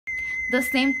The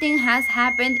same thing has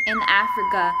happened in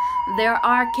Africa. There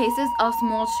are cases of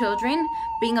small children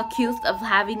being accused of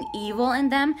having evil in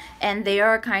them, and they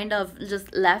are kind of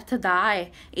just left to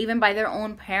die, even by their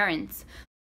own parents.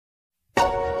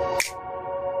 Hi,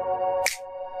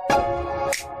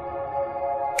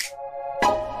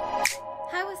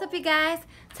 what's up, you guys?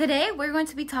 Today we're going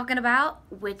to be talking about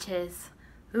witches.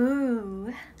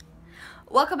 Ooh.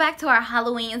 Welcome back to our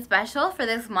Halloween special for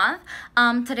this month.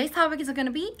 Today's topic is going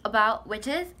to be about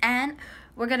witches, and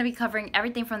we're going to be covering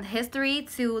everything from the history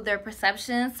to their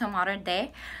perceptions to modern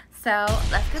day. So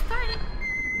let's get started.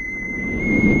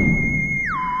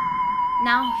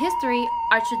 Now, history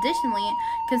are traditionally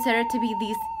considered to be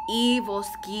these evil,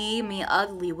 scheming,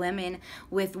 ugly women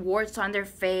with warts on their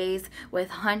face, with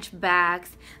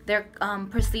hunchbacks. They're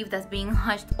perceived as being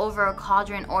hunched over a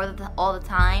cauldron all the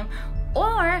time.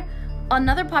 Or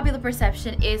another popular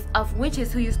perception is of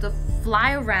witches who used to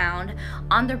fly around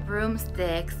on their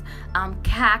broomsticks,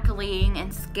 cackling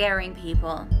and scaring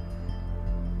people.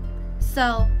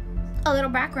 So, a little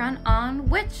background on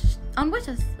witches.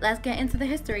 Let's get into the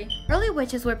history. Early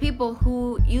witches were people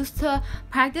who used to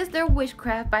practice their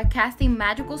witchcraft by casting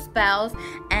magical spells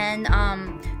and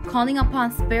calling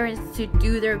upon spirits to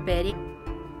do their bidding.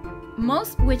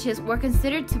 Most witches were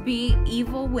considered to be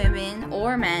evil women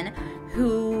or men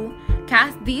who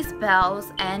cast these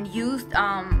spells and used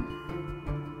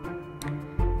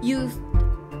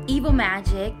evil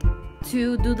magic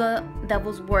to do the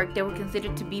devil's work. They were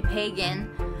considered to be pagan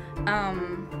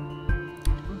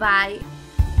by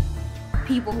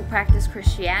people who practice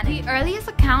Christianity. The earliest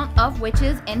account of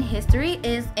witches in history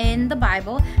is in the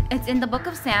Bible. It's in the book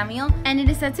of Samuel, and it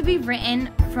is said to be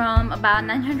written from about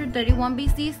 931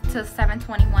 BC to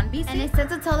 721 BC. And it's said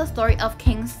to tell the story of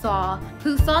King Saul,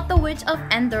 who sought the witch of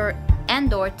Endor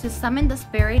to summon the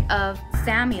spirit of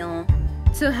Samuel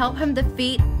to help him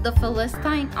defeat the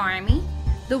Philistine army.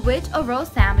 The witch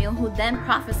arose Samuel, who then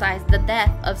prophesied the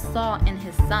death of Saul and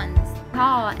his sons.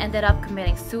 Saul ended up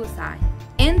committing suicide.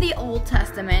 In the Old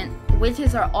Testament,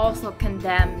 witches are also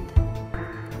condemned.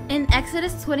 In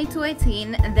Exodus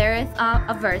 22:18, there is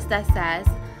a verse that says,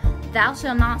 "Thou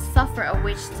shalt not suffer a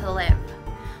witch to live."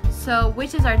 So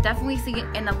witches are definitely seen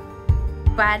in a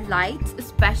bad light,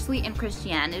 especially in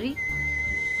Christianity.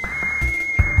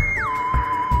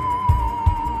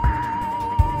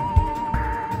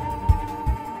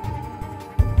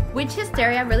 Witch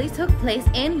hysteria really took place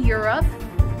in Europe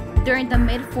during the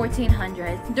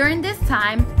mid-1400s. During this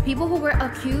time, people who were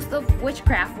accused of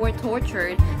witchcraft were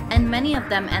tortured, and many of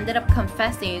them ended up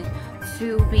confessing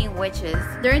to being witches.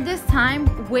 During this time,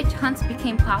 witch hunts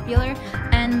became popular,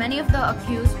 and many of the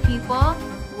accused people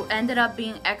ended up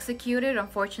being executed,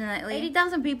 unfortunately.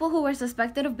 80,000 people who were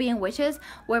suspected of being witches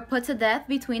were put to death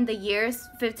between the years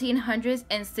 1500s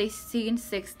and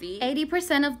 1660.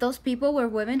 80% of those people were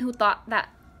women who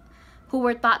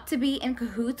were thought to be in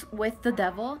cahoots with the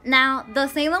devil. Now, the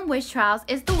Salem witch trials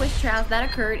is the witch trials that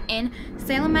occurred in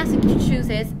Salem,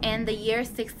 Massachusetts in the year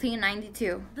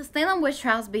 1692. The Salem witch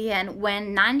trials began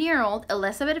when 9-year-old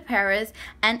Elizabeth Parris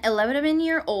and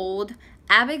 11-year-old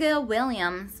Abigail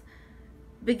Williams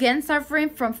began suffering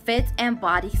from fits and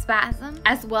body spasms,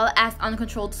 as well as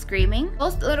uncontrolled screaming.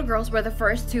 Most little girls were the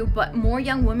first to, but more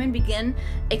young women began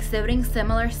exhibiting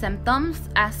similar symptoms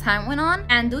as time went on.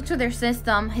 And due to their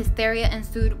system, hysteria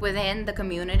ensued within the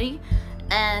community.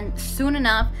 And soon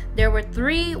enough, there were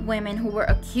 3 women who were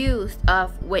accused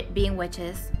of being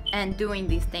witches and doing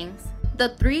these things. The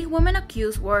 3 women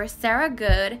accused were Sarah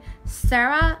Good,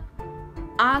 Sarah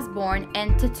Osborne,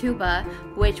 and Tituba,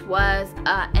 which was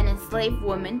an enslaved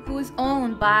woman who was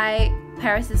owned by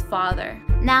Paris's father.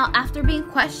 Now, after being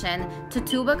questioned,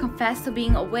 Tituba confessed to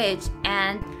being a witch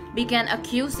and began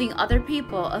accusing other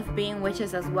people of being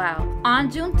witches as well. On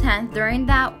June 10th, during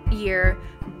that year,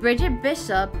 Bridget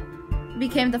Bishop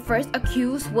became the first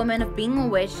accused woman of being a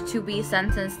witch to be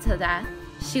sentenced to death.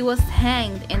 She was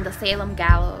hanged in the Salem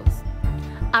gallows.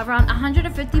 Around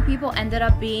 150 people ended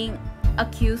up being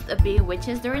accused of being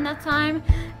witches during that time,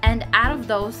 and out of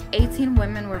those, 18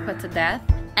 women were put to death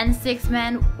and 6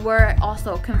 men were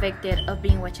also convicted of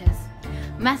being witches.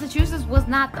 Massachusetts was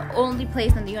not the only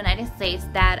place in the United States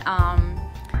that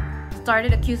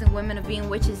started accusing women of being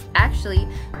witches. Actually,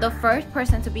 the first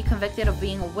person to be convicted of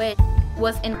being a witch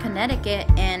was in Connecticut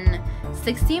in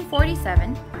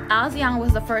 1647. Alice Young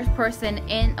was the first person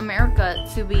in America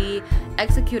to be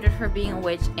executed for being a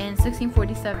witch in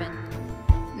 1647.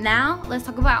 Now, let's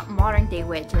talk about modern day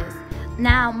witches.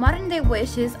 Now, modern day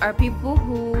witches are people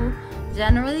who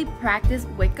generally practice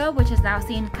Wicca, which is now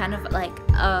seen kind of like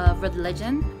a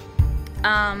religion.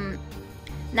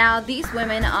 Now, these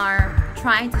women are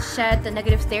trying to shed the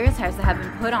negative stereotypes that have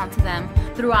been put onto them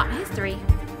throughout history.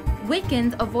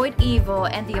 Wiccans avoid evil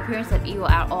and the appearance of evil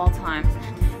at all times.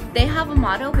 They have a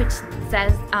motto which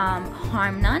says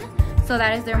harm none, so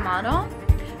that is their motto.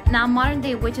 Now modern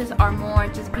day witches are more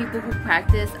just people who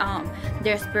practice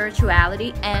their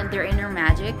spirituality and their inner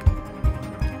magic,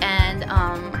 and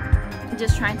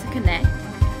just trying to connect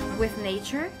with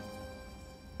nature.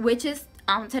 Witches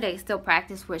today still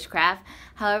practice witchcraft.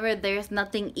 However, there's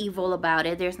nothing evil about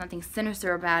it. There's nothing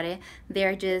sinister about it.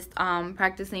 They're just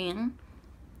practicing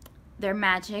their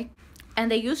magic,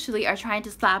 and they usually are trying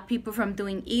to stop people from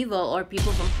doing evil or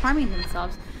people from harming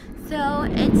themselves. So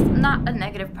it's not a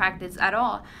negative practice at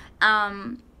all.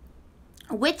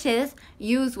 Witches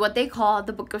use what they call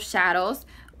the Book of Shadows.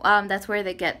 That's where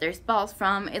they get their spells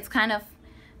from. It's kind of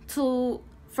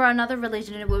for another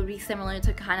religion, it would be similar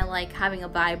to kind of like having a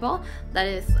Bible. That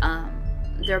is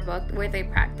their book where they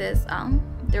practice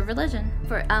their religion.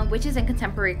 For witches in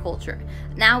contemporary culture.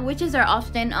 Now, witches are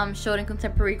often showed in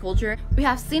contemporary culture. We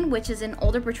have seen witches in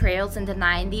older portrayals in the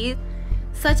 90s,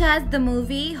 such as the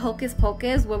movie Hocus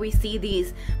Pocus, where we see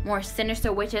these more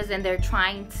sinister witches and they're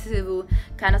trying to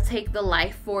kind of take the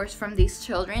life force from these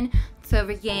children to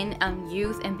regain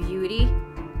youth and beauty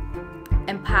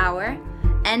and power.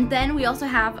 And then we also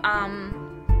have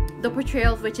the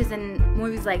portrayal of witches in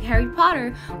movies like Harry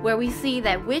Potter, where we see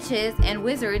that witches and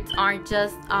wizards aren't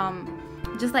just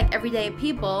like everyday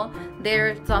people. There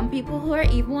are some people who are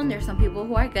evil and there's some people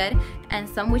who are good, and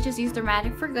some witches use their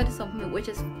magic for good, some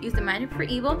witches use their magic for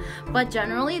evil. But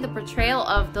generally the portrayal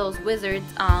of those wizards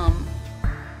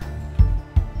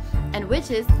and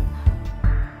witches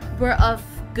were of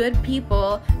good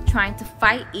people trying to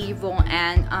fight evil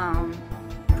and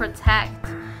protect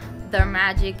their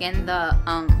magic and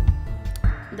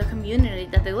the community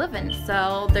that they live in.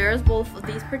 So there's both of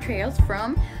these portrayals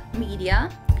from media.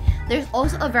 There's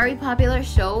also a very popular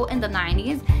show in the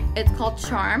 90s. It's called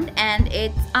Charmed, and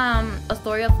it's a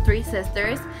story of three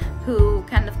sisters who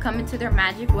kind of come into their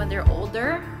magic when they're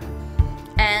older,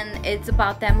 and it's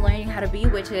about them learning how to be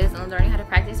witches and learning how to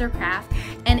practice their craft.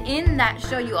 And in that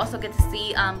show you also get to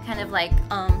see kind of like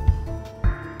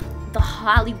the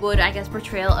Hollywood, I guess,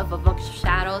 portrayal of a Book of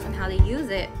Shadows and how they use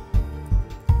it.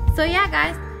 So yeah,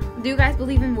 guys, do you guys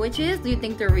believe in witches? Do you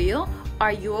think they're real?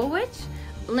 Are you a witch?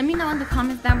 Let me know in the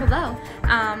comments down below.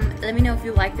 Let me know if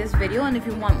you like this video and if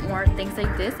you want more things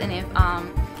like this, and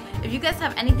if you guys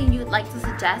have anything you'd like to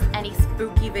suggest, any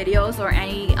spooky videos or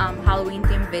any Halloween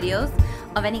themed videos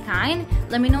of any kind,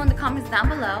 let me know in the comments down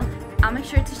below. I'll make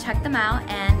sure to check them out,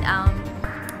 and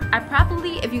I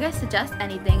probably, if you guys suggest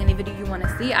anything, any video you want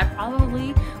to see, I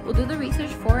probably will do the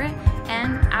research for it,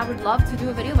 and I would love to do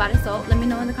a video about it. So let me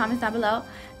know in the comments down below.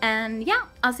 And yeah,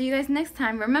 I'll see you guys next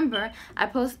time. Remember, I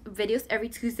post videos every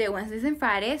Tuesday, Wednesdays, and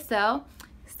Fridays. So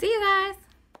see you guys.